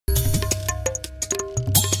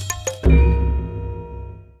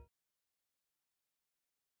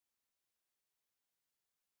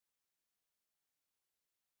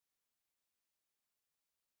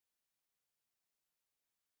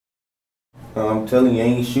I'm telling you, I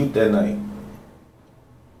ain't shoot that night.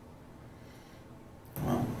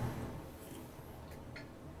 Well,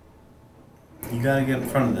 you gotta get in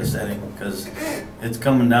front of this, Eddie, because it's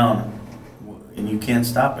coming down, and you can't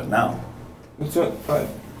stop it now. What's up? What?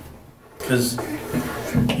 Because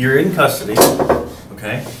you're in custody,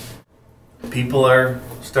 okay? People are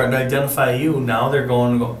starting to identify you. Now they're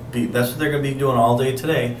going to be, that's what they're going to be doing all day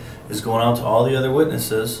today, is going out to all the other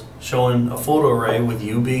witnesses, showing a photo array with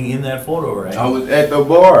you being in that photo array. I was at the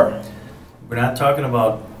bar. We're not talking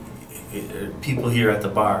about people here at the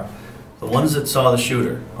bar. The ones that saw the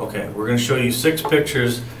shooter. Okay, we're going to show you 6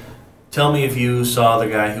 pictures. Tell me if you saw the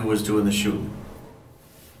guy who was doing the shooting.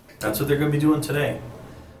 That's what they're going to be doing today.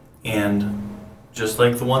 And just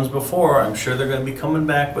like the ones before, I'm sure they're going to be coming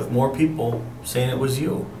back with more people saying it was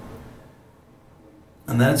you.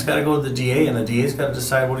 And then it's got to go to the DA, and the DA's got to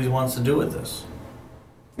decide what he wants to do with this.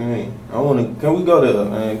 Hey, I want to. Can we go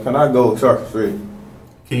to? Can I go Sark Street?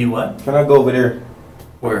 Can you what? Can I go over there?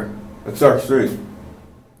 Where? At Sark Street.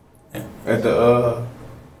 Yeah. At the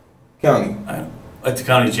county. At the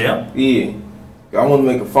county jail? Yeah. I want to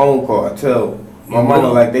make a phone call. I tell my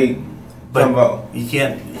mama like they. But you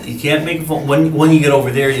can't make a phone. When you get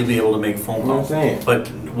over there, you'll be able to make a phone call. You know what I'm saying? But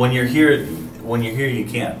when you're here, you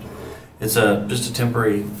can't. It's just a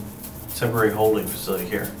temporary holding facility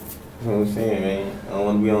here. That's what I'm saying, man. I don't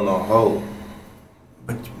want to be on no hold.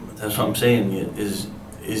 But that's what I'm saying is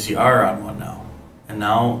you are on one now, and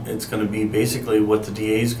now it's going to be basically what the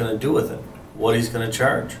DA is going to do with it, what he's going to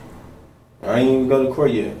charge. I ain't even go to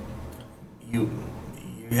court yet. You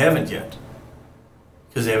haven't yet.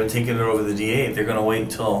 Because they haven't taken it over to the DA. They're going to wait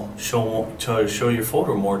until show your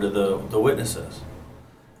photo more to the witnesses.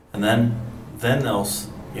 And then they'll,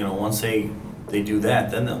 once they do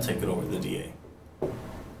that, then they'll take it over to the DA.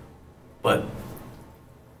 But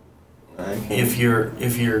if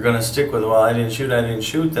you're going to stick with, well, I didn't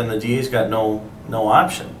shoot, then the DA's got no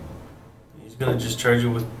option. He's going to just charge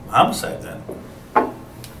you with homicide then.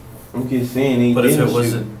 I'm just saying he But if didn't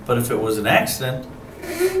it was an accident,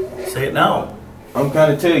 say it now. I'm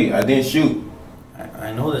trying to tell you, I didn't shoot.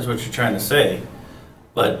 I know that's what you're trying to say,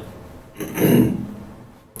 but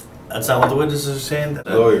that's not what the witnesses are saying.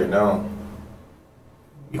 Lawyer, no.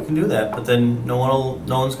 You can do that, but then no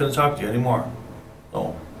one's going to talk to you anymore.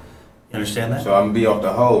 So, you understand that? So I'm gonna be off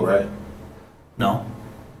the hold, right? No.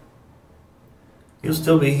 You'll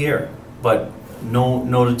still be here, but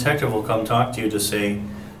no detective will come talk to you to say,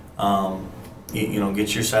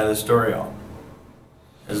 get your side of the story out.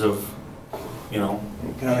 As of,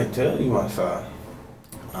 I'm trying to tell you my side.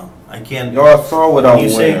 I can't. Y'all saw what I'm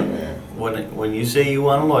wearing, man. When you say you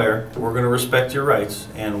want a lawyer, we're going to respect your rights,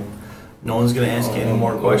 and no one's going to ask you any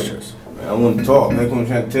more questions. Man, I want to talk. That's what I'm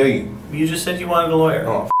trying to tell you. You just said you wanted a lawyer.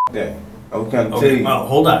 Oh, that. I was trying to tell you. Oh,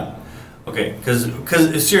 hold on. Okay, because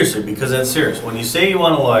seriously, because that's serious. When you say you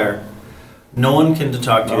want a lawyer, no one can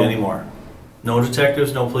talk to you anymore. No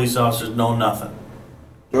detectives, no police officers, no nothing.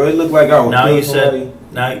 Bro, it looked like I was now you somebody.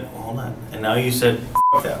 said hold on, and now you said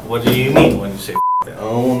F that. What do you mean when you say F that? I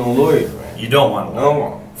don't want no lawyer, man. You don't want a lawyer.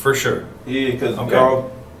 No. For sure. Yeah, because okay. y'all.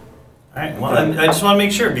 All right. Well, I just want to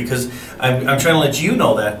make sure because I'm trying to let you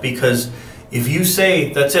know that because if you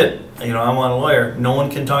say that's it, I want a lawyer, no one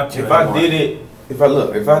can talk to you anymore. If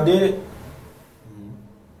I did it,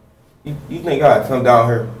 you think I'd come down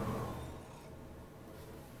here?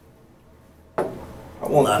 I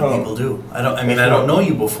won't come. A lot of people do. I don't know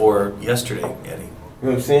you before yesterday, Eddie. You know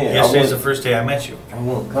what I'm saying? Yesterday's the first day I met you. I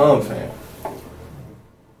won't come, fam.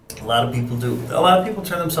 A lot of people do. A lot of people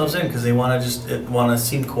turn themselves in because they want to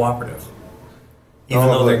seem cooperative, even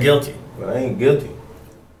though they're guilty. But I ain't guilty.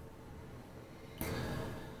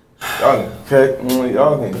 Y'all can crack,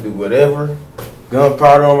 y'all can do whatever.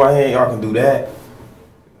 Gunpowder on my hand, y'all can do that.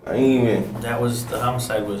 I ain't even. The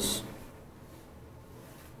homicide was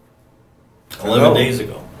 11 days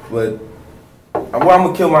ago. But why I'm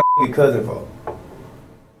gonna kill my cousin for?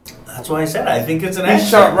 That's why I said I think it's an accident. He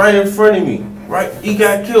shot right in front of me. Right, he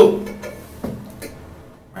got killed.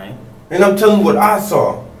 Right. And I'm telling you what I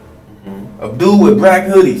saw. A dude with black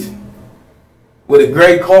hoodies, with a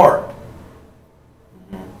gray car.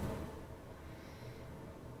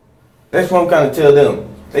 That's what I'm trying to tell them.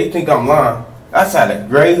 They think I'm lying. I saw that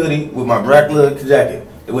gray hoodie with my black leather jacket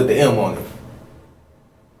with the M on it.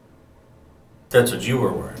 That's what you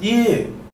were wearing? Yeah.